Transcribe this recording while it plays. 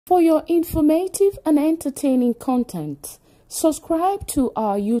For your informative and entertaining content, subscribe to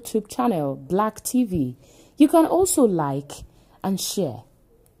our YouTube channel, Black TV. You can also like and share.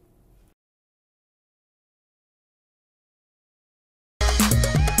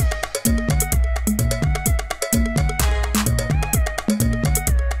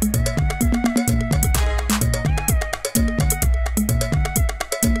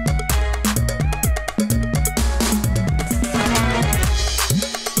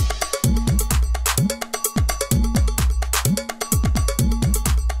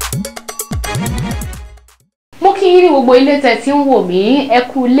 Mo kí yín ní gbogbo ilé tẹ́ tí ń wò mí, ẹ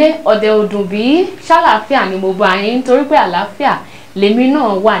kú ilé ọdẹ ọdún bí ṣàlàáfíà ni mo bá yín nítorí pé àlàáfíà lèmi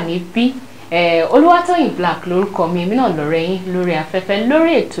náà wà níbí. Oluwatoyin Black lórúkọ mi, èmi náà lọ́rẹ́ yín lórí afẹ́fẹ́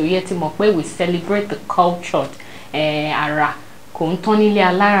lórí ètò yẹn tí mọ̀ pé we celebrate the culture. Ara kò ń tán nílé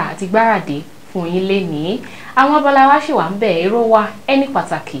alára àti gbáradì fún yín lénìí. Àwọn abala wa ṣì wà ń bẹ̀, èrò wa ẹni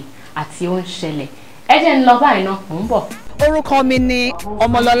pàtàkì àti ó ń ṣẹlẹ̀. Ẹ jẹ́ ń lọ báyìí náà, mò ń bọ̀. Orúkọ mi ni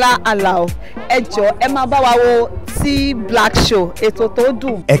Ọmọlọ́lá Alao. Ẹ jọ̀ọ́ ẹ máa bá wa wo TBlack show, ètò tó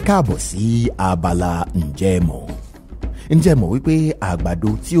dùn. Ẹ káàbọ̀ sí abala ǹjẹ́ ẹ mọ̀. Ǹjẹ́ ẹ mọ̀ wípé àgbàdo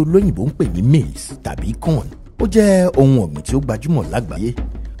tí olóyìnbó ń pè ní maize tàbí corn ó jẹ́ ohun ọ̀gbìn tí ó gbajúmọ̀ lágbàáyé.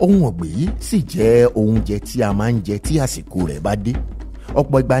 Ohun ọ̀gbìn yìí sì jẹ́ oúnjẹ tí a máa ń jẹ tí àsìkò rẹ̀ bá dé.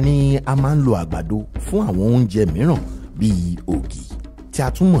 Ọ̀pọ̀ ìgbà ni a máa ń lo àgbàdo fún àwọn oúnjẹ mìíràn bíi ògì tí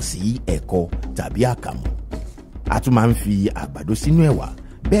a tún mọ̀ sí ẹ̀kọ tàbí àkàmù. A tún máa ń fi àgbàdo sínú ẹ̀wà,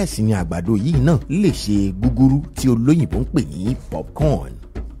 bẹ́ẹ̀ sì ni àgbàdo yìí náà lè ṣe gúgúrú tí olóyìnbó ń pè ní popcorn.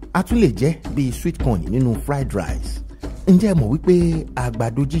 A tún lè jẹ bíi sweet corn nínú fried rice. Ǹjẹ́ ẹ mọ̀ wípé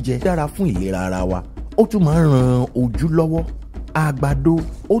àgbàdo jíjẹ dára fún ìlera ara wa? Ó tún máa ń ran ojú lọ́wọ́. Àgbàdo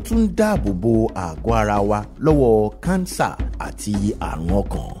ó tún ń dáàbò bo àgọ́ ara wa lọ́wọ́ kánsà àti àrùn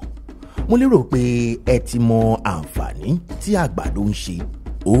ọkàn. Mo lérò pé ẹ ti mọ àǹfààní tí àgbàdo ń ṣe.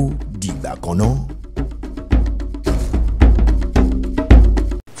 Ó dìgbà kan náà.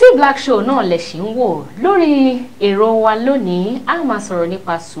 TBlack show náà lẹ ṣì ń wò. Lórí èrò wa lónìí, a máa sọ̀rọ̀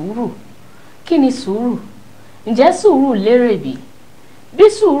nípa sùúrù. Kí ni sùúrù? Ǹjẹ́ sùúrù lérè bí? Bí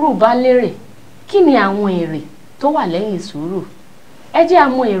sùúrù bá lérè, kí ni àwọn èrè tó wà lẹ́yìn sùúrù? Ẹ jẹ́ a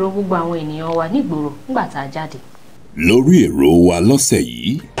mọ èrò gbogbo àwọn ènìyàn wa nígboro nígbà tá a jáde. Lórí èrò wa lọ́sẹ̀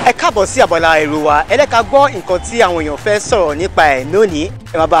yìí. Ẹ káàbọ̀ sí abala èrò wa. Ẹ lẹ́ka gbọ́ nǹkan tí àwọn èèyàn fẹ́ sọ̀rọ̀ nípa ẹ̀ lónìí.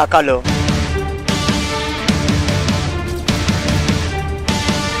 Ẹ máa bá a ká lọ.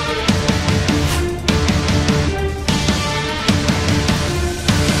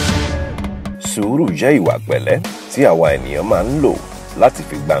 Sùúrù jẹ́ ìwà pẹ̀lẹ́ tí àwa ènìyàn máa ń lò láti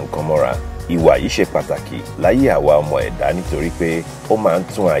fi gba nǹkan mọ́ra. Ìwà yìí ṣe pàtàkì láyé àwa ọmọ ẹ̀dá nítorí pé ó máa ń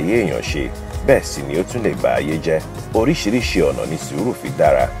tún ayé èèyàn ṣe, bẹ́ẹ̀ sì ni ó tún lè ba ayé jẹ́. Oríṣiríṣi ọ̀nà ni sùúrù fi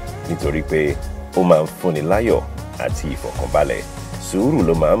dára nítorí pé ó máa ń fúnni láyọ̀ àti ìfọ̀kànbalẹ̀. Sùúrù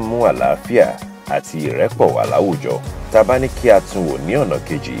ló máa ń mú àlàáfíà àti ìrẹ́pọ̀ wà láwùjọ. Tá a bá ní kí a tún wò ní ọ̀nà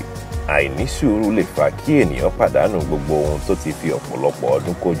kejì, àìní sùúrù lè fa kí ènìyàn pàdánù gbogbo ohun tó ti fi ọ̀pọ̀lọpọ̀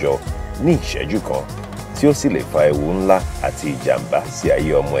ọdún kó jọ ní ìṣẹ́jú kan, tí ó sì lè fa ewu ńlá àti ìjàmbá sí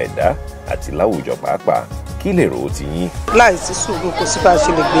ayé ọmọ ẹ̀dá àti láwùjọ pàápàá. Kí lè rò ó ti yín? Láìsí sùúrù kò sí bá a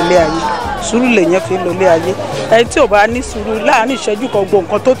ṣe lè gbélé ayé. Sùúrù lèèyàn fi ń lólé ayé. Ẹni tí ò bá ní sùúrù láàárín ìṣẹ́jú kan gbogbo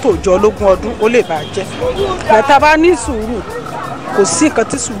nǹkan tó tòjọ́ ológun ọdún ó lè bàjẹ́. Bẹ̀tà bá ní sùúrù kò sí nǹkan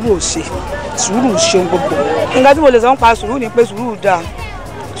tí sùúrù ò ṣe. Sùúrù ń ṣe gbogbo. Nǹkan tí mo lè sọ nípa sùúrù ni pé sùúrù dáa.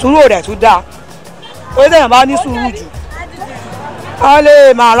 Sùúrù ò dẹ̀ tún dáa. Ó dẹ̀ bá ní sùúrù jù. Wọ́n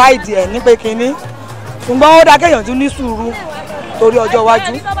lè máa ráìdì ẹ̀ ní pé kínní. Ṣùgbọ́n ó dá kéèyàn tún ní sùúrù torí ọjọ́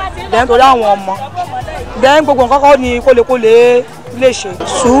iwájú, dẹ́n torí àwọn ọmọ, dẹ́n gbogbo nǹkan kọ́ ni kólekóle lè ṣe.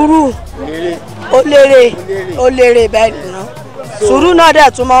 Sùúrù ó lérè bẹ́ẹ̀ nìyẹn. Sùúrù náà dẹ̀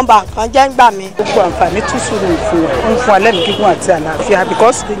tún máa ń bà kan jẹ́ ń gbà mí. Gbogbo àǹfààní tún sùúrù ń fún alẹ́ mi gígùn àti àlàáfíà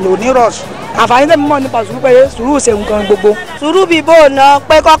because èèyàn ò ní rush. Àǹfààní tẹ́mi mọ̀ nípa sùúrù pé sùúrù ṣe nǹkan gbogbo. Sùúrù bíi bó na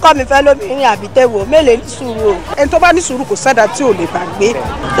pé kọ́kọ́ mi fẹ́ lóbìnrin àbí tẹ̀wò mélòó ní sùúrù o. Ẹni tó bá ní sùúrù kò sẹ́dá tí ò lè bá gbé.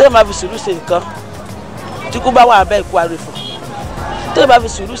 Tẹ́lẹ̀ máa fi sùúrù ṣe nǹkan tí kú bá wà abẹ́ ikú arìfọ̀. Tẹ́lẹ̀ máa fi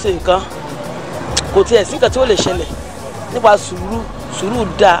sùúrù ṣe nǹkan kò tiẹ̀ sí nǹkan tí ó lè ṣẹlẹ̀ nípa sùúrù. Sùúrù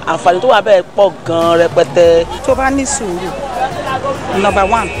da àǹfààní tó wà bẹ́ẹ̀ pọ̀ gan-an rẹpẹtẹ. Tó bá ní sùúrù, number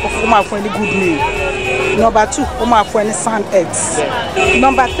 1 ó máa fún ẹ ní good name. Number 2 ó máa fún ẹ ní sound heads.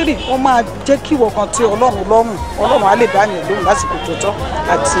 Number 3 ó máa jẹ́ kí ìwọ kan tí Ọlọ́run lọ́rùn. Ọlọ́run á lè dá yẹn lóhùn lásìkò tó tọ́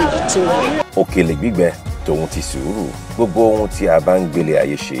àti èyí tí ó yẹ. Òkèlè gbígbẹ tòun ti sùúrù. Gbogbo ohun tí a bá ń gbélé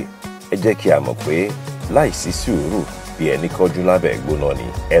ayé ṣe, ẹ jẹ́ kí a mọ̀ pé láìsí sùúrù bí ẹni kọjú lábẹ́ gbóná ni.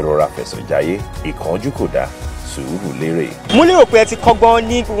 Ẹ rọra fẹ̀sọ̀ jayé, ìkánjú kò dáa, sùúrù lérè. Mo lérò pé ẹ ti kọ́gbọ́n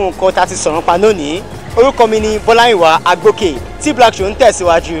ní gbogbo nǹkan tá a ti sọ̀rọ̀ pa lónìí. Orúkọ mi ni Bọ́láìwá Agbókè. TBlack show ń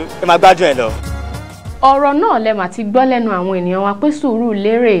tẹ̀síwájú, ẹ máa gbádùn ẹ̀ lọ. ọ̀rọ̀ náà lẹ mà ti gbọ́ lẹ́nu àwọn ènìyàn wa pé sùúrù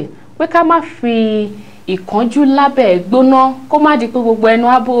lérè, pé ká má fi ìkánjú lábẹ́ gbóná kó má di pé gbogbo ẹnu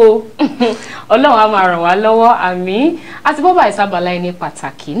abo Ọlọ́run á máa ràn wá lọ́wọ́, àmín. Àti bọ́bà ìsábàlá ẹni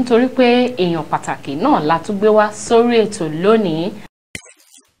pàtàkì nítorí pé èèyàn pàtàkì náà la tún gbé wá sórí ètò lónìí.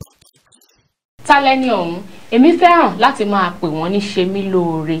 Tálẹ́ni ọ̀hún, èmi fẹ́ràn láti máa pè wọ́n ní ṣe mí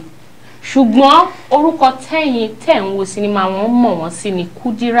lóore, ṣùgbọ́n orúkọ tẹ́ ń wo sinimá wọn mọ̀ wọ́n sí ni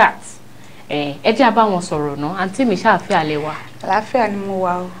Kudirat. Ẹ jẹ́ a bá wọn sọ̀rọ̀ náà, àǹtí mi ṣàfihàn lẹ wa. Àlàáfíà ni mo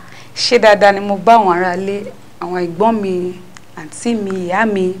wà o, ṣé dáadáa ni mo bá àwọn aráalé, àwọn ẹ̀gbọ́n mi, àǹtí mi, ìyá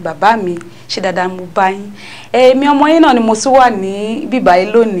mi, bàbá mi, ṣé dáadáa ni mo bá yín. Èmi ọmọ yín náà ni mo tún wà ní bíbá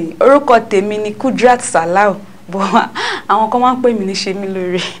yìí lónìí. Orúkọ tèmi ni Kudirat Salau, bọ́ àwọn kan máa ń pè mí ní ṣe mí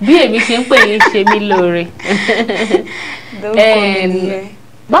lóore. Bí èmi ṣe ń pè yín ṣe mí lóore.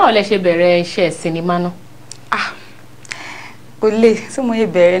 Báwo lẹ ṣe bẹ̀rẹ̀ iṣẹ́ sinimá náà? Kò le, tí mo yẹ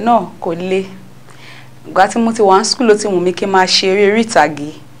bẹ̀rẹ̀ náà kò le. Ìgbà tí mo ti wà ní school ló ti wù mí kí n máa ṣe eré orí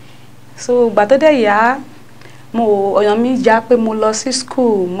ìtàgé. So ìgbà tó dẹ̀ yá, ọ̀yàn mi já pé mo lọ sí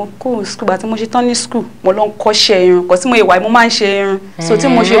school, mo kó school. Ìgbà tí mo ṣe tán ní school, mo lọ ń kọ́ṣẹ́ irun. Kò tí mo yẹ wà mo máa ń ṣe irun. So tí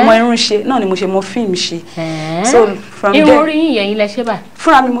mo ṣe mọ irun ṣe, náà ni mo ṣe mọ fíìmù ṣe. So from there. Irun orí yín yẹn lẹ ṣe báyìí?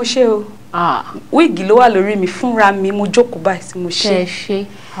 Fúnra mi mo ṣe o. Wíìgì ló wà lórí mi, fúnra mi mo jókòó báyìí tí mo ṣe.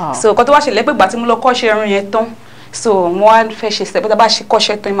 So nǹkan tó wá ṣẹlẹ̀ pé ìgbà tí mo lọ kọ́ṣẹ́ irun yẹn tán, so mo wá fẹ́ ṣe step bá ṣe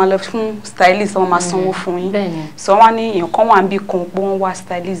kọ́ṣẹ́ tán máa lọ fún stylist, wọ́n máa sanwó fún yín. So wọ́n ní èèyàn kan wà níbí kan pé wọ́n wá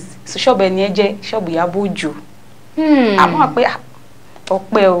stylist. So ṣọ́ọ̀bù ẹni ẹ jẹ́ ṣọ́ọ̀bù Ìyábọ̀ Òjó. Àmọ́ pé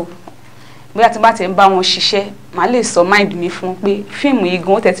ọpẹ́ o, bóyá tí bá ti ń bá wọn ṣiṣẹ́ màá lè sọ mind mi fún pé fíìmù yìí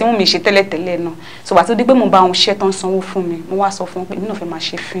gan ó tẹ̀ tí wọ́n mi ṣe tẹ́lẹ̀tẹ́lẹ̀ náà. So bá tó di pé mo bá wọn ṣiṣẹ́ tán sanwó fún mi, mo wá sọ fún pé mi náà fẹ́ máa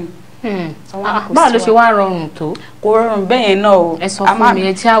ṣe fíìmù. Báwo ló ṣe wá rọrùn tó? Kò rọrùn bẹ́ẹ̀ yẹn náà o. Ẹ sọ fún mi,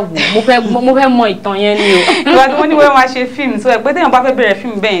 ẹ tí a wò, mo fẹ́ mọ ìtàn yẹn ni o. Ìgbà tí wọ́n ní wọ́n máa ṣe fíìmù, so ẹ pé téèyàn bá fẹ́ bẹ̀rẹ̀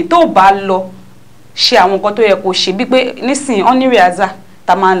fíìmù bẹ́ẹ̀ yẹn tó bá lọ ṣe àwọn nǹkan tó yẹ kó ṣe, bí pé nísìnyí ọ́n ní rìázà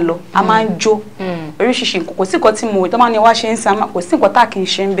tá máa ń lọ, a máa ń jó oríṣiríṣi nǹkan. Kò sí nǹkan tí mo tó máa ní wá ṣe ń sá, kò sí nǹkan tá kì í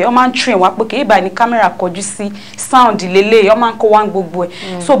ṣe ń bẹ. Wọ́n máa ń train wá pé kì í bá ní kámẹ́rà kọjú sí sound lélẹ̀, wọ́n máa ń kó wá gbogbo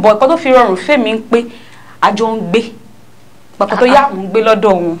ẹ̀. So bọ̀ ẹ̀kọ́ tó fi rọrùn fèmí ń pé àjọ ń gbé pàpọ̀ tó yá ń gbé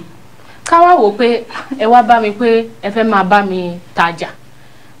lọ́dọ̀ wọn. Ká wá wò pé ẹ wá bá mi pé ẹ fẹ́ máa bá mi tajà,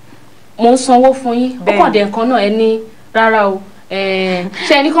 mo ń sanwó fún yín, ó kàn dé nǹkan náà ẹ ní rárá o,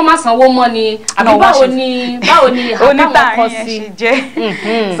 ṣé ẹni kó má sanwó mọ́ ni àbí báwo ni àtàwọn kọ sí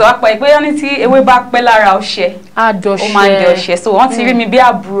so apá ìpé ní tí ewé bá pẹ́ lára ọṣẹ ó máa ń di ọṣẹ, so wọ́n ti rí mi bí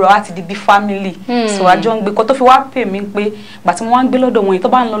àbúrò àti di bí family. So àjọ ń gbé kó tó fi wá pè mí pé gbà tí mo wá ń gbé lọ́dọ̀ wọn yìí tó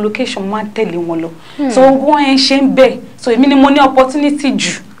bá ń lọ location mo máa ń tẹ̀lé wọn lọ. So wọ́n yẹn ṣe ń bẹ̀, so èmi ni mo ní opportunity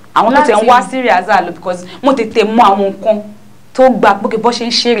jù àwọn tó tẹ̀ ń wá sí rìázà lọ, because mo tètè mọ àwọn nǹkan tó gbà pé bọ́ ṣe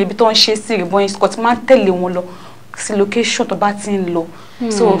ń ṣe rè ibi tó ń ṣe sí rè bọ́ yẹn kò tí máa ń tẹ̀lé wọn lọ sí location tó bá ti ń lọ.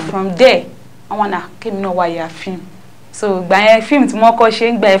 So from there àwọn náà kémi náà wá ya fíìmù. So ìgbà yẹn fíìmù tí wọ́n kọ́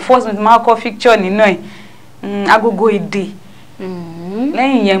ṣe ń gbà yẹn first mi tí wọ́n kọ́ picture nínú ẹ̀ Agogo Èdè.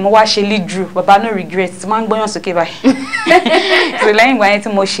 Lẹ́yìn yẹn mo wá ṣe lead role Baba No Regret tí máa ń gbọ́yàn sókè báyìí. So lẹ́yìn ìgbà yẹn tí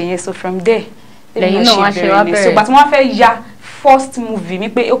mo ṣe yẹn, so from there lẹ́yìn náà wá ṣe wá bẹ̀rẹ̀. So ìgbà tí wọ́n fẹ́ ya first movie mi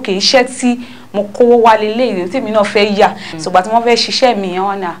pé okay iṣẹ́ tí mo kówó wálé léèrè tí èmi náà fẹ́ yà. So ìgbà tí wọ́n fẹ́ ṣiṣẹ́ mi yẹn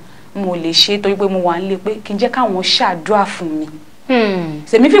wọ́n náà mo lè ṣe torí pé mo wà nílé pé kí n jẹ́ káwọn ṣàdúrà fún mi.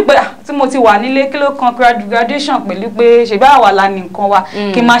 Sèmi fi pé tí mo ti wà nílé kí ló kan graduation pẹ̀lú pé ṣèbí àwa la ní nǹkan wa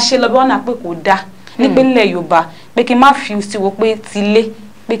kí n máa ṣe lọ bí wọ́n náà pé kò dáa nípínlẹ̀ Yorùbá pé kí n má fi sí wo pé ti lé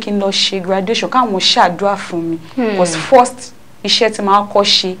pé kí n lọ ṣe graduation káwọn ṣàdúrà fún mi. Because first iṣẹ́ tí màá kọ́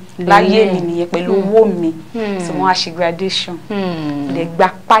ṣe láyé mi nìyẹn pẹ̀lú owó mi tí wọ́n á ṣe graduation. Lè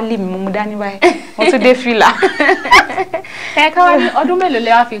gba pálí mi mo dání báyìí wọ́n tún dé fìlà. Ẹ ká wá ní ọdún mélòó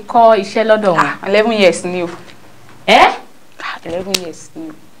lẹ wá fi kọ́ iṣẹ́ lọ́dọ̀ wọn? 11 years ni o. 11 years ni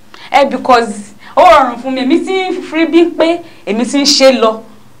o. Because ó rọrùn fún mi, èmi ti ń free bí pé èmi ti ń ṣe lọ.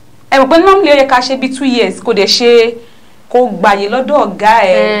 Mọ̀ pé normally ó yẹ ká ṣe bí 2 years kó dẹ̀ ṣe kó gbàyè lọ́dọ̀ ọ̀gá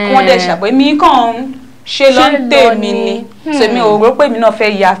ẹ̀ kí wọ́n dẹ̀ ṣàpọ̀ èmi kàn ṣe lọ ń tèmi ni. So èmi ò rò pé èmi náà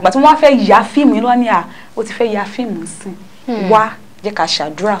fẹ́ ya, ìgbà tí wọ́n fẹ́ ya fíìmù yìí lọ́wọ́ ni ó ti fẹ́ ya fíìmù sí wá jẹ́ ká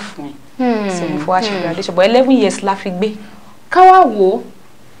ṣàdúrà fún ẹ. So mo fọwọ́ ṣe graduation but 11 years la fi gbé. Ká wá wò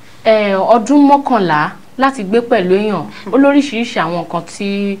ọdún 11 láti gbé pẹ̀lú èèyàn olóríṣiríṣi àwọn nǹkan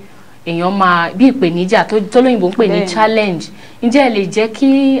tí èèyàn máa bí ìpèníjà tó lóyìnbó ń pè ní challenge. Ǹjẹ́ ẹ lè jẹ́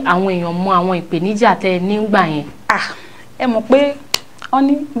kí àwọn èèyàn mọ àwọn ìpèníjà tẹ́ nígbà yẹn? Ẹ mọ̀ pé wọ́n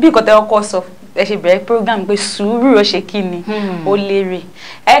ní bí nǹkan tẹ́ ọkọ sọ ẹ ṣe bẹ̀rẹ̀ program pé sùúrù ó ṣe kí ni ó lérè.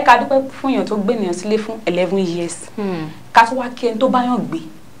 Ká dúpẹ́ fún èèyàn tó gbé ènìyàn sílé fún 11 years ká tó wá kí ẹni tó bá yàn gbé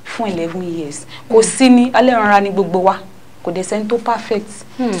fún 11 years kò sí ní ẹlẹ́ranra ní gbogbo wa kò dẹ̀ sẹ́ni tó perfect.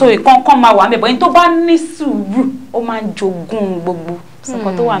 So ìkọ̀ọ̀kan máa wà mẹ́bọ̀ ẹni tó bá ní sùúrù ó máa ń jogún gbogbo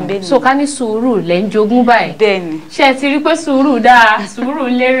sọ̀kan tó wà ń bẹ ni. so ká ní sùúrù lẹ́ ń jogún báyìí. bẹ́ẹ̀ni. ṣé ti rí pé sùúrù dáa sùúrù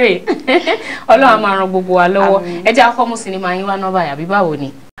lérè Ọlọ́run á máa ran gbogbo wa lọ́wọ́. ẹ jẹ́ akọ́ mú sinimá yín wá náà báyìí àbí báwo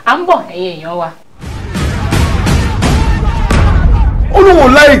ni à ń bọ̀ ẹ̀yin èèyàn wa.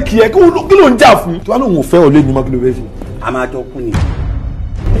 olóhùn láìkì ẹ kí ló ń jà fún. tí wàá lóun ò fẹ́ ọ lé ní mọ́kìlú rẹ sí. a máa jọ kú ni.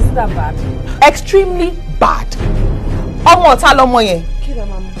 Isn't that bad? Extremely bad. Ọmọ ọ̀tá lọmọ yẹn. Kí ló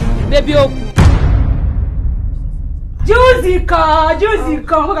máa mú? Bébí ó kú. Júùsì kan.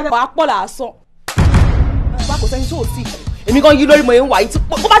 Wàá pọ̀ làásán. Bá kò sẹ́ni tó ò sí. Èmi kan yí lórí mo yẹn ń wà yìí tí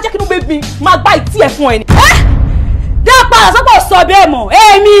kò bá jẹ́ kí inú bébí máa gbá ìtì ẹ̀ fún ẹ ni. Dá padà sọ́pọ̀ sọ bẹ́ẹ̀ mọ̀,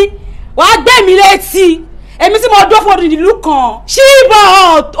 èmi wàá gbé mi létí. Èmi tí mo dó fún odidi ìlú kan. Ṣíbọ̀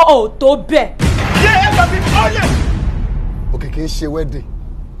ò tó bẹ̀. ṣé ẹ bá mi kọ́lẹ̀. òkè kì í ṣe wedding.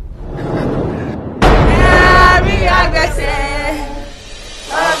 Ẹ̀rí àgbẹ̀sẹ̀.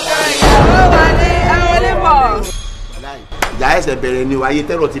 Ọkọ ìyàwó wà ní àwọn onímọ̀. ìyá ẹsẹ̀ bẹ̀rẹ̀ ni ayé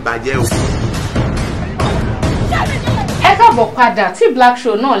tẹ́rọ̀ ti bàjẹ́ o. ẹ káàbọ̀ padà TBlack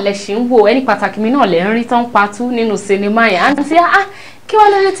show náà lẹ ṣì ń wò ẹni pàtàkì mi náà lẹ ń rí tán patú nínú sinimá yẹn àǹtí kí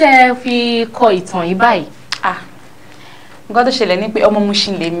wọ́n lórí tẹ fi kọ ìtàn yìí báyìí. nǹkan tó ṣẹlẹ̀ ni pé ọmọ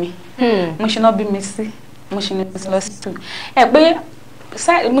Mushin lèmi Mushin náà bí mi sí Mushin ní lọ sí tù ẹ pé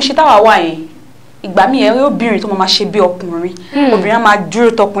Mushin táwa wà yẹn ìgbà míì ẹ obìnrin tó máa ṣe bí ọkùnrin obìnrin á máa dúró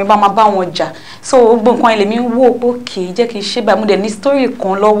tọkùnrin bá máa bá wọn jà so gbogbo nǹkan ilé mi ń wò pé kì í jẹ́ kí n ṣe báyìí mo dẹ̀ ní story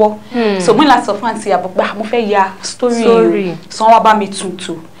kan lọ́wọ́ so mo ní láti sọ fún àǹtí àbúgbà mo fẹ́ ya story yìí so wọ́n wá bá mi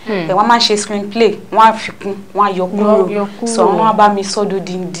tuntun wọ́n máa ń ṣe screenplay wọ́n á fi kún wọ́n á yọ kúrò so wọ́n á bá mi sọ́dọ̀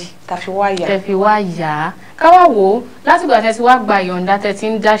díndín tàfi wá yà. tẹ̀fi wá yà á káwá wò ó látìgbà tẹ́ ti wá gba ìyọ̀ǹda tẹ́ ti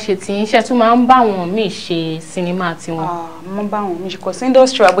ń dá ṣe tí ń ṣe tún máa ń bá wọn míì ṣe sinimá tiwọn. mo bá wọn míì ṣe kọ sí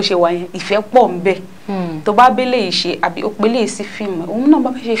industry wa bó ṣe wà yẹn ìfẹ́ pọ̀ ń bẹ tó bá bẹ́lẹ̀ yìí ṣe àbí ó pélé sí fíìmù òun náà bá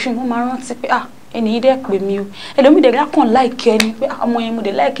fẹ́ ṣe fíìmù ó máa rántí pé ẹni yìí dẹ́ pè mí o ẹlòmíì dẹ̀ lákàn láìkí ẹni pé ọmọ yẹn mo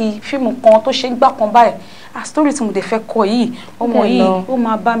dẹ̀ láìkí fíìmù kan tó ṣe ń gbà kan báyìí story tí mo dẹ̀ fẹ́ kọ yìí ọmọ yìí ó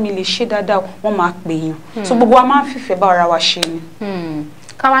máa bá mi lè ṣe dáadáa wọ́n máa pè yàn so gbogbo wa máa ń fìfẹ́ bá ara wa ṣe ni.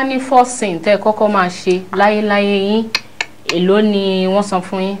 káwá ní first scene tẹ́ kọ́kọ́ máa ṣe láyéláyé yín èló ni wọ́n san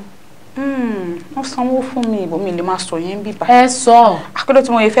fún yín. wọ́n sanwó fún mi ìbò mi lè máa sọ yẹn bíbá. ẹ sọ akérò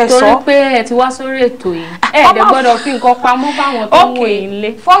tí mo yẹ fẹ́ sọ. torí pé ẹ ti wá sórí ètò yìí ẹ dẹ̀ gbọ́dọ̀ fi nǹkan pamọ́ fáwọn tó ń wò yín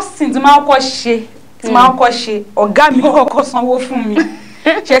lé. first scene tí máa kọ́kọ́ ṣe ọ̀gá mi kọ́kọ́ sanwó fún mi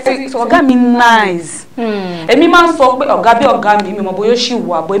ṣe ti ọ̀gá mi nice èmi máa ń sọ pé ọ̀gá bí ọ̀gá mi mọ̀ bóyá ó ṣì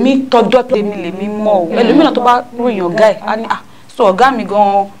wà bó èmi tọjọ́ tèmi lèmi mọ̀ o ẹlòmíràn tó bá ròyìn ọ̀gá ẹ̀ á ní so ọ̀gá mi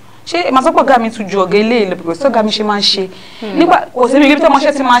gan-an ṣé màá sọ pé ọ̀gá mi tún ju ọ̀gá ilé ìlẹ̀ pẹ̀lú sí ọ̀gá mi ṣe máa ń ṣe nígbà kò sí ibi tí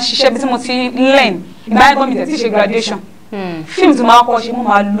ọmọọṣẹ́ ti máa ṣiṣẹ́ bí tí mo ti learn ìgbà ẹ̀gbọ́n mi tẹ̀ tí ṣe graduation fíìmù tí máa kọ́ ṣe mo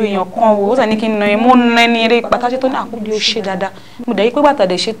máa lo èèyàn kan wo ó sàn ní kí n nà mo nà ní eré pàtàkì tó ní àkúdí ó ṣe dáadáa mo dẹ̀ yí pé bàtà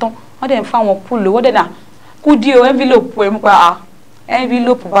dẹ̀ ṣe tán wọ́n dẹ̀ ń fáwọn kúlò wọ́n dẹ̀ nà kúdí o envelope ẹ̀ mú pa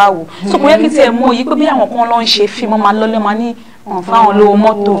envelope báwo so kò yẹ kí tiẹ̀ mú yí pé bí àwọn kan lọ ń ṣe fíìmù máa lọ́lẹ́ máa ní fáwọn lówó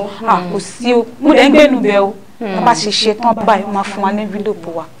mọ́tò kò sí o mo dẹ̀ ń gbẹ́nu bẹ́ẹ̀ o bá ṣe ṣe tán báyìí wọ́n máa fún wa ní envelope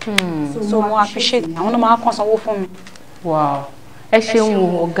wa so mo appreciate àwọn náà máa kàn sanwó fún mi. ẹ ṣeun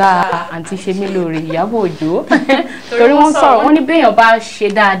ọ̀gá àǹtí ṣe mí lóore Ìyábọ̀ Òjó torí wọ́n sọ̀rọ̀ wọ́n ní béèyàn bá ṣe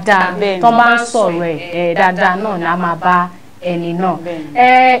dáadáa tó bá ń sọ̀rọ̀ ẹ̀ dáadáa náà ni a máa bá ẹni náà.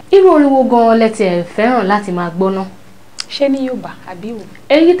 irú orin wo gan-an lẹ tiẹ̀ fẹ́ràn láti máa gbọ́ náà. ṣé ní Yorùbá àbí wò.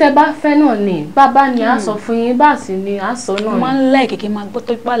 èyí tẹ́ bá fẹ́ náà ni bàbá ni a sọ fún yín bá sì ni a sọ náà. mo máa ń láì kékeré máa gbọ́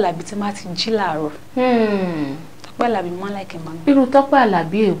Tọ́pẹ́ Àlàbí tí máa ti jí láàárọ̀. Tọ́pẹ́ Àlàbí mo máa ń láì kékeré máa gbọ́. irú Tọ́pẹ́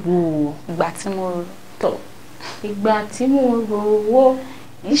Àlàbí èwo. ìgbà tí mo tọ̀ ìgbà tí mo rò wó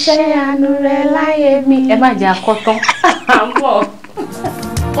iṣẹ́ àánú rẹ láyé mi. ẹ má jẹ́ àkọ́tán à ń bọ̀.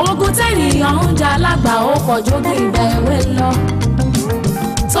 ogun tẹ́nìyàn ń jà lágbà ó kọjú bí ìbẹ̀wé lọ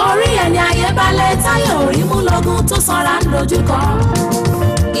torí ẹni ayé balẹ̀ táyé orí mú lógún tó sanra ń dojúkọ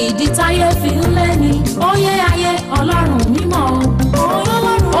ìdí táyé fi ń lé ní óyé ayé Ọlọ́run mímọ́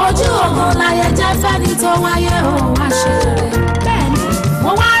ojú ogun láyé jẹ́ fẹ́ni tó wáyé ó wá ṣe rere bẹ́ẹ̀ni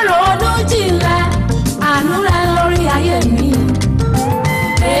mo wá ronú jinlẹ̀ àánú rẹ lórí ayé mi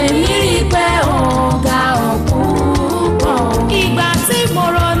èmi rí i pé ọ̀gá ọ̀pọ̀ ìgbà tí mo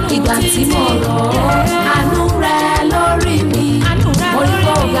ronú títí àánú rẹ lórí mi mo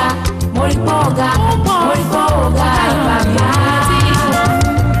rí pé ọ̀gá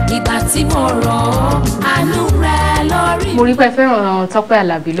ìgbà tí mo rọ̀ àánú rẹ lórí. mo rí pé fẹ́ràn Tọ́pẹ́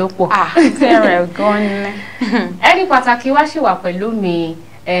Àlàbí ló pọ̀. fẹ́ràn gan-an ni. ẹni pàtàkì wá ṣì wà pẹ̀lú mi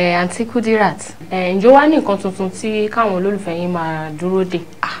àǹtí Kudirat ǹjọ́ wá ní nǹkan tuntun tí káwọn olólùfẹ́ yín máa dúró dè.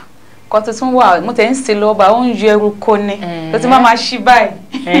 kan tuntun wà mo tẹ̀ ń ṣe lọ́ba ó ń yọ ẹrù kó ní tó ti máa ṣí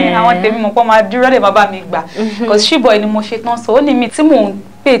báyìí àwọn tèmi mọ̀ pé máa dúró dè bàbá mi gbà kò sí ṣùgbọ́n ẹni mo ṣe tán sọ ó ní mi tí mò ń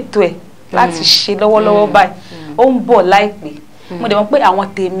pètò ẹ̀ láti ṣe lọ́wọ́lọ́wọ́ báyìí ó ń bọ̀ láìpẹ́ mo dẹ̀ mọ̀ pé àwọn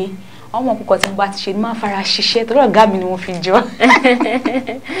tèmi ọmọ púpọ̀ tí mo bá ti ṣe ni máa fara ṣiṣẹ́ torí ọ̀gá mi ni wọ́n fi jọ.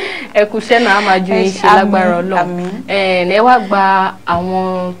 ẹ kú iṣẹ́ náà á máa ju yín ṣe lágbára Ọlọ́run. ẹ wá gba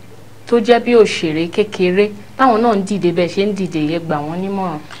àwọn tó jẹ́ bí òṣèré kékeré táwọn náà ń dìde bẹ́ẹ̀ ṣe ń dìde yẹn gbà wọ́n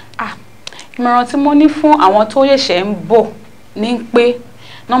nímọ̀ràn. ìmọ̀ràn tí mo ní fún àwọn tó ṣẹ̀ṣẹ̀ ń bọ̀ ní pé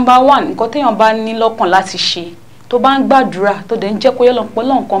number one nǹkan téèyàn bá ní lọ́kàn láti ṣe tó bá ń gbàdúrà tó dẹ̀ ń jẹ́ kó yẹ lọ́pọ̀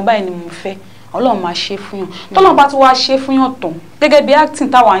lọ́nkan báyìí ni mo fẹ́ Ọlọ́run máa ṣe fún yàn tọ́lọ́run bá tún wá ṣe fún yàn tán gẹ́gẹ́ bí acting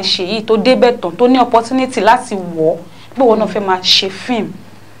táwa ń ṣe yìí tó débẹ̀ tán tó ní opportunity láti wọ̀ pé wọn náà fẹ́ máa ṣe film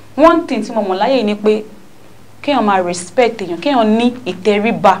one thing tí mo mọ̀ láyé ni pé kéèyàn máa respect èèyàn kéèyàn ní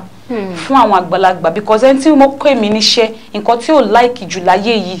ìtẹríba fún àwọn àgbàlagbà because ẹni tí mo kọ́ èmi níṣẹ́ nǹkan tí ò láìkì jù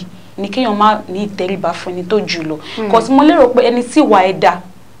láyé yìí ni kéèyàn máa ní ìtẹríba fún ẹni tó jù lọ because mo lérò pé ẹni tí ìwà ẹ̀ dá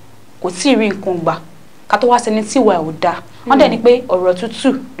kò tí ì rí nǹkan gbà ká tó wá sẹni tí ìwà ẹ̀ ò dá wọ́n dẹ̀ ni pé ọ̀rọ̀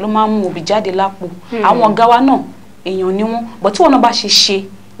tútù ló máa ń mú òbí jáde lápò àwọn ọ̀gá wa náà èèyàn ni wọ́n but tí wọn náà bá ṣe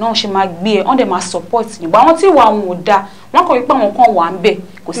náà ṣe máa gbé ẹ wọ́n dẹ̀ máa support nígbà àwọn tí ìwà wọn ò dá wọ́n kọ̀ wípé àwọn kan wà ń bẹ̀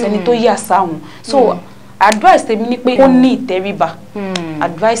kò sẹ́ni tó yà sáwọn so advice tèmi ni pé kó ní ìtẹríba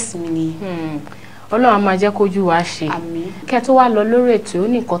advice mi ni. Ọlọ́run á máa jẹ́ kójú wa ṣe kẹ́ tó wá lọ lórí ètò ó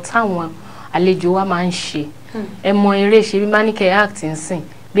ní nǹkan táwọn àlejò wa máa ń ṣe ẹ mọ eré ṣe bí máa ní kẹ́ act ń sìn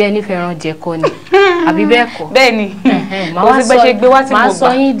bí ẹni fẹ́ràn jẹ̀kọ ni àbí bẹ́ẹ̀ kọ́. bẹ́ẹ̀ni kò sí bẹ́ẹ̀ ṣe gbé wá tí mo gbà. máa sọ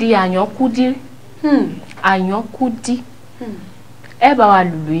yín di àyànkúdí àyànkúdí ẹ bá wa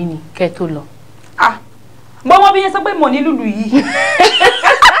lùlù yìí ni kẹ́ tó lọ. gbọ́mọ bí yẹn sọ pé mo ní lùlù yìí.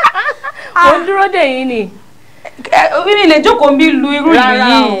 ó dúró dè yín ni. orí mi lè jókòó bí lu irú ìlú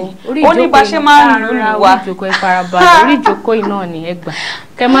yìí ó ní bá ṣe máa ń lùlù wa. orí ìjókòó ẹ farabalẹ̀ orí ìjókòó yìí náà ni ẹ gbà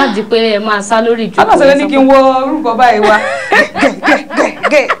kẹ́ má di pé ẹ máa sá lórí ìjókòó. ọlọ́sọ̀rọ̀ ní kí n wo orúkọ báyìí wá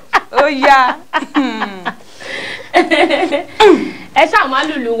gẹ́gẹ́ ó yá. ẹ ṣáà má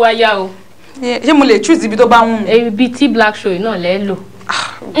lùlù wa yá o. ṣé mo lè choose ibi tó bá wù mí. ibi TBlack show náà lẹ́ lò.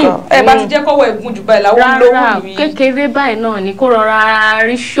 ẹ bá ti jẹ́ kọ́wọ́ ẹ̀gún jù báyìí láwọn olówó mi. kékeré báyìí náà ni kó rọra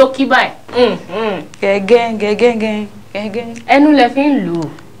rí ṣókí báyìí. gẹ́gẹ́. ẹnu lẹ fi ń lù ú.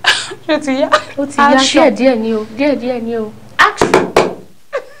 ṣé ti yá. ó ti yá díẹ̀díẹ̀ ni o díẹ̀díẹ̀ ni o. action.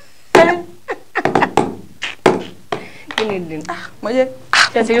 kí ni dùn. mo yẹ.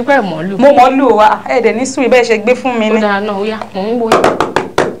 ṣe ti rí pé mọ̀ lù. mo mọ̀ lù wa ẹ̀ẹ́dẹ̀ ní sùúrù bẹ́ẹ̀ ṣe gbé fún mi ní. ó dáa náà ó yá mò ń wo.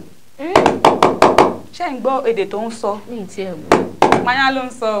 ṣé ń gbọ́ èdè tó ń sọ. mi ì tiẹ̀ wò. mayá ló ń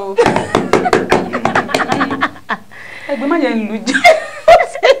sọ o. ẹgbẹ́ má jẹ́ ń lu jẹ́.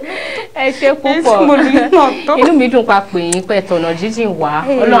 ẹ ṣe púpọ̀ inú mi dùn pa pé yín pé tọ̀nà jíjìn wá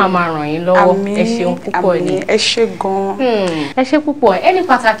Ọlọ́run á máa ràn yín lọ́wọ́ ẹ ṣeun púpọ̀ ni. ẹ ṣe gan-an. ẹ ṣe púpọ̀ ẹni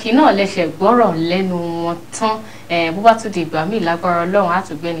pàtàkì náà lẹ́sẹ̀ gbọ́rọ̀ lẹ́nu wọn tán bó bá tún di ìgbà míì lágbára Ọlọ́run á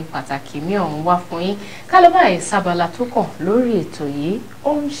tún gbẹ́ni pàtàkì mi ọ̀hún wá fún yín ká ló báyìí sábàlá tó kàn lórí ètò yìí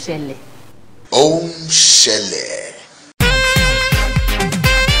ó ń ṣẹlẹ̀. ó ń ṣẹlẹ̀.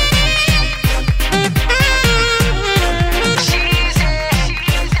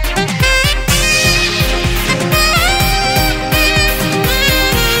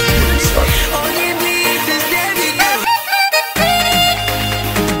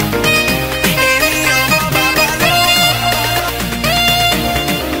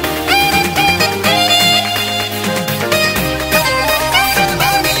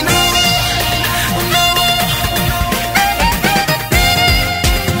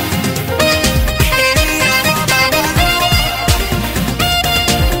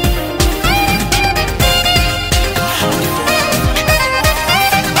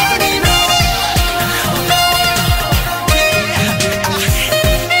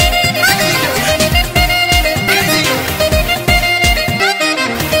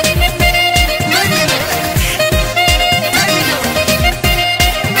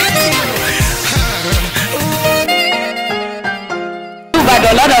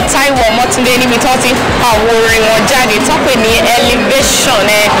 lọ́dọ̀ Táíwò Ọmọ́túndé níbi tó ti pa àwọn orin wọn jáde tó pè ní elevation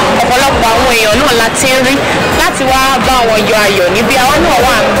ọ̀pọ̀lọpọ̀ àwọn èèyàn náà láti ń rí láti wá bá wọn yọ ayọ̀ níbi àwọn náà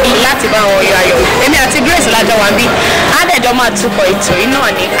wà ń bí láti bá wọn yọ ayọ̀ èmi àti Grace lájọ wà ń bí àdẹ̀jọ́ máa tukọ̀ ètò yìí náà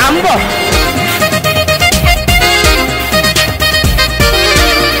ni à ń bọ̀.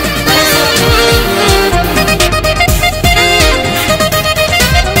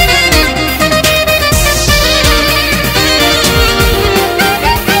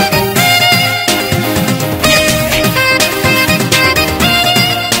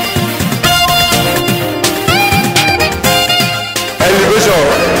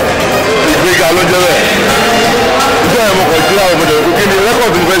 ìgbéga ló jẹ́ bẹ́ẹ̀ ìjọ ẹ̀ mo kàn jí àwọn ọmọdé kí ni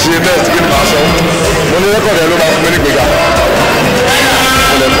rẹ́kọ̀dù mo fẹ́ ṣe bẹ́ẹ̀ kí ni màá sọ mo ní rẹ́kọ̀dù ẹ̀ ló máa fún mi ní ìgbéga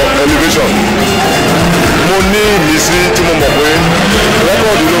elevation mo ní ìmísí tí mo mọ̀ pé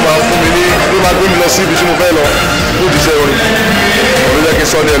rẹ́kọ̀dù ló máa fún mi ní ló máa máa gbé mi lọ sí ibi tí mo fẹ́ lọ fún ìdíṣẹ́ orin òun ló jẹ́ kí n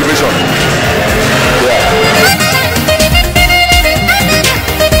sọ ní elevation.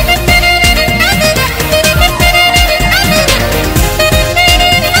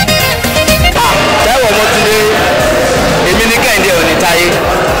 Táíwò Ọmọ́túndé èmi ní Kẹ́hìndé Ọ̀nìtáyé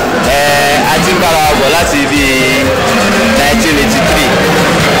a ti ń bára bọ̀ láti ibi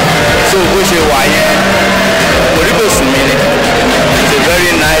 1983 so bó ṣe wà yẹn oríkòsùn mi ni. He's a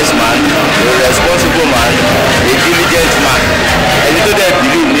very nice man, a responsible man, a diligent man. Ẹni tó dẹ̀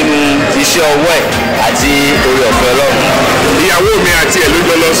bìlù nínú iṣẹ́ ọwọ́ ẹ̀ àti oore ọ̀fẹ́ Ọlọ́run. Ìyàwó mi àti ẹ̀ ló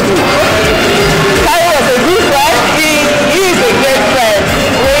jọ lọ school. Táíwò was a good friend. He is a great friend.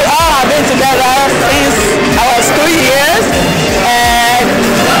 We all have been together since our school years, and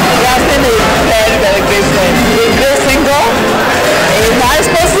we have been a very, very great friend. A great single, a nice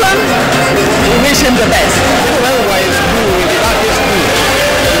person. We wish him the best. When we were in school, in the Baptist school,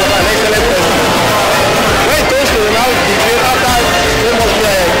 he was an excellent person. When it goes to the now degree, after famous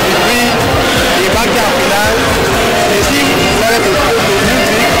degree in banking and finance, they still wanted to go to music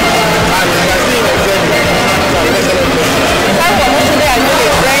and you can see him excel. He was an excellent person. Táíwò Ọmọ́túndé has been a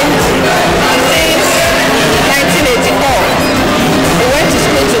friend since 1984. We went to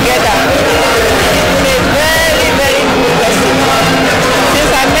school together. He's a very, very good person.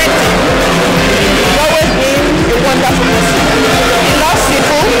 Since I met him, he's always been a wonderful person. He loves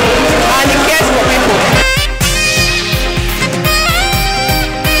people and he cares for people.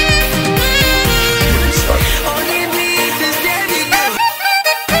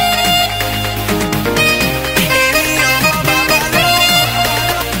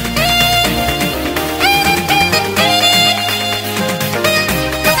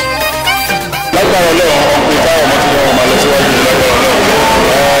 Lágbára Ọlọ́run ọkùnrin Táíwò Ọmọ́túndé wọn máa lọ síwájú ní lágbára Ọlọ́run.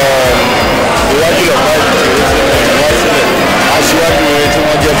 Iwájú lọ́pàá ìtẹ̀wé wá sílẹ̀ aṣíwájú rere tí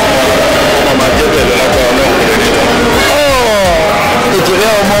wọ́n jẹ́ fún wọn máa jẹ́ bẹ̀rẹ̀ lágbára Ọlọ́run kò lè ní tán. Èjìrẹ́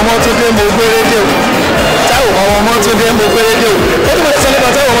ọmọ Ọmọ́túndé mo gbé rédíò. Táíwò ọmọ Ọmọ́túndé mo gbé rédíò. Ó ní mo sọ nípa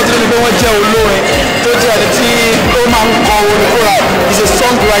Táíwò Ọmọ́túndé ni pé wọ́n jẹ́ olórin tó jẹ́ ẹni tí ó máa ń kọ orin fúnra. He's a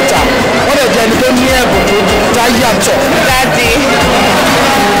songwriter. Wọ́n dẹ̀ jẹ́ ẹni tó ní ẹ̀bùn tó dá yàtọ̀. Daddy,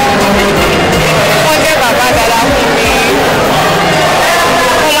 wọ́n jẹ́ bàbá dada fún mi.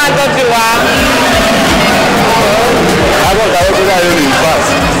 Wọ́n máa ń tọ́jú wa. Agbọ́dọ̀ àwọn tó dáa lórí ìfàs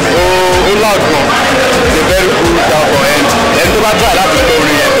ó loud gan. It's a very cool down for end. Ẹni tó bá try láti lọ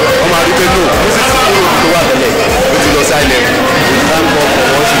orin yẹn wọ́n máa rí pé no music ti kúrò tó wà tẹ́lẹ̀ ó ti lọ silent. Thank God for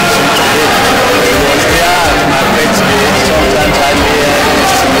what he is doing today. He was there at my birthday. Sometimes I may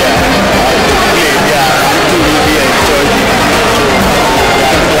miss him there. I play there. I do really enjoy it. So we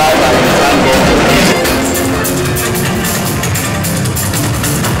are glad and we thank God for this.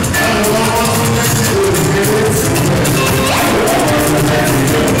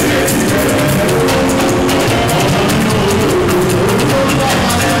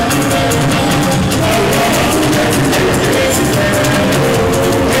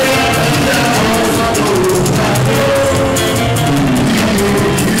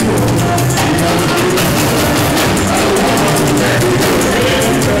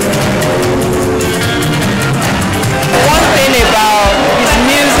 One thing about his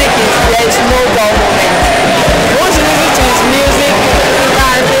music is there is no dull moment. Once you listen to his music,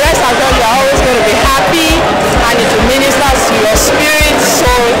 and the rest of them, you are always going to be happy, and it will minister to your spirit,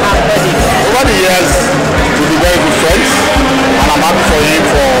 soul, and body. Over the years we've been very good friends and I'm happy for him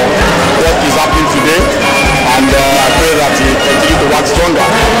for what is happening today and I pray that he continue to work stronger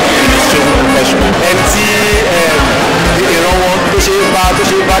in his chosen profession. Ẹni tí ìran wọn tó ṣe é bá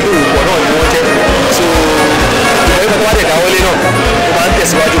dòwò pọ̀ náà ni wọ́n jẹ́. So ìgbà yìí tó bá dẹ̀ dáwọ́lé náà ó máa ń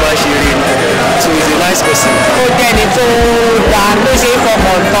tẹ̀síwájú máa ń ṣe eré ni. So he's a nice person. Ó jẹ́ ẹni tó dáa tó ṣe é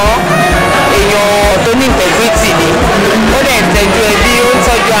fọkàn tán, èèyàn tó ní integrity ni. Ó dẹ̀ ń tọ́jú ẹbí, ó ń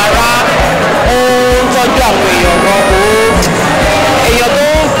tọ́jú ara, ó ń tọ́jú àwọn èèyàn gan. Èèyàn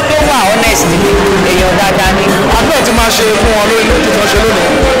tó wà honest ni, èèyàn dáadáa ni. Àdúrà tí máa ṣe fún wọn lórí lójú tó ṣe lónìí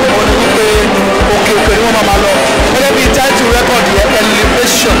wọ́n ní wípé òkè òkè ni wọ́n máa lọ gẹ́gẹ́ bí title record yẹn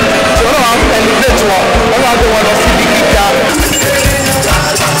elevation tí wọ́n náà wá elevate wọn wọ́n náà gbé wọn lọ síbi gíga.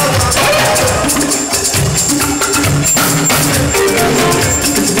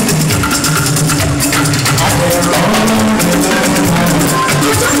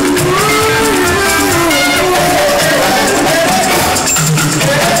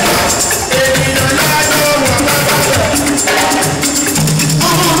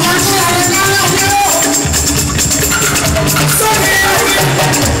 Sorry.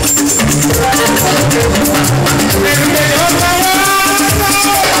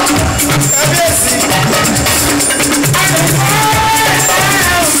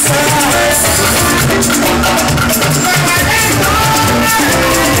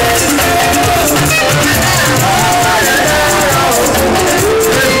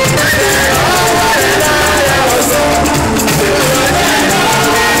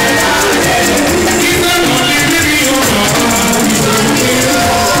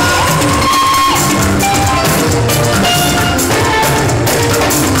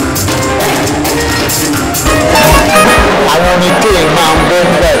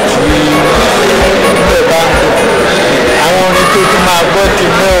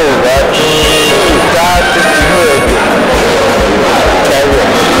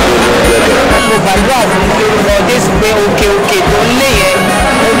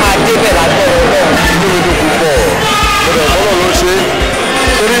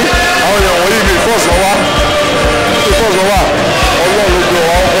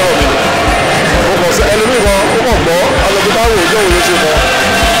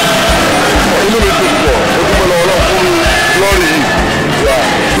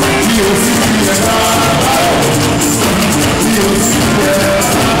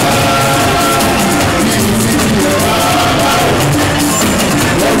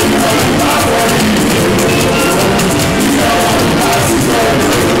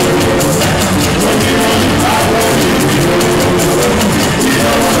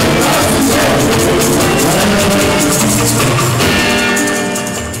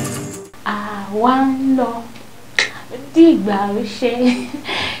 là ó ṣe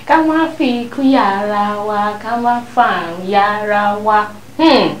ká má fi ikú yára wa ká má fàrùn yára wa.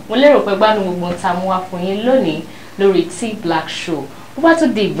 Mo lérò pé gbádùn gbogbo ohun tá a mú wá fún yín lónìí lórí TBlack show. Bó bá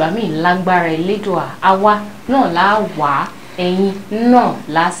tún di ìgbà míì lágbára Elédùà, àwa náà la wà, ẹ̀yin náà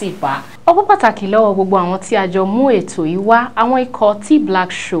la sì bá. Ọpẹ́ pàtàkì lọ́wọ́ gbogbo àwọn tí a jọ mú ètò yìí wá, àwọn ikọ̀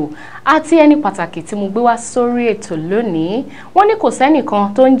TBlack show àti ẹni pàtàkì tí mo gbé wá sórí ètò lónìí. Wọ́n ní kò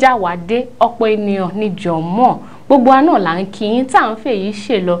sẹ́nìkan tó ń já wa dé, ọ̀pọ̀ ènìyàn ní jọ̀mọ́. Gbogbo wa náà là ń kí yín tá à ń fèyí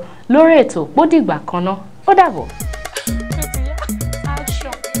ṣe lọ lórí ètò Bódìgbà kan náà. Ó dàbọ̀.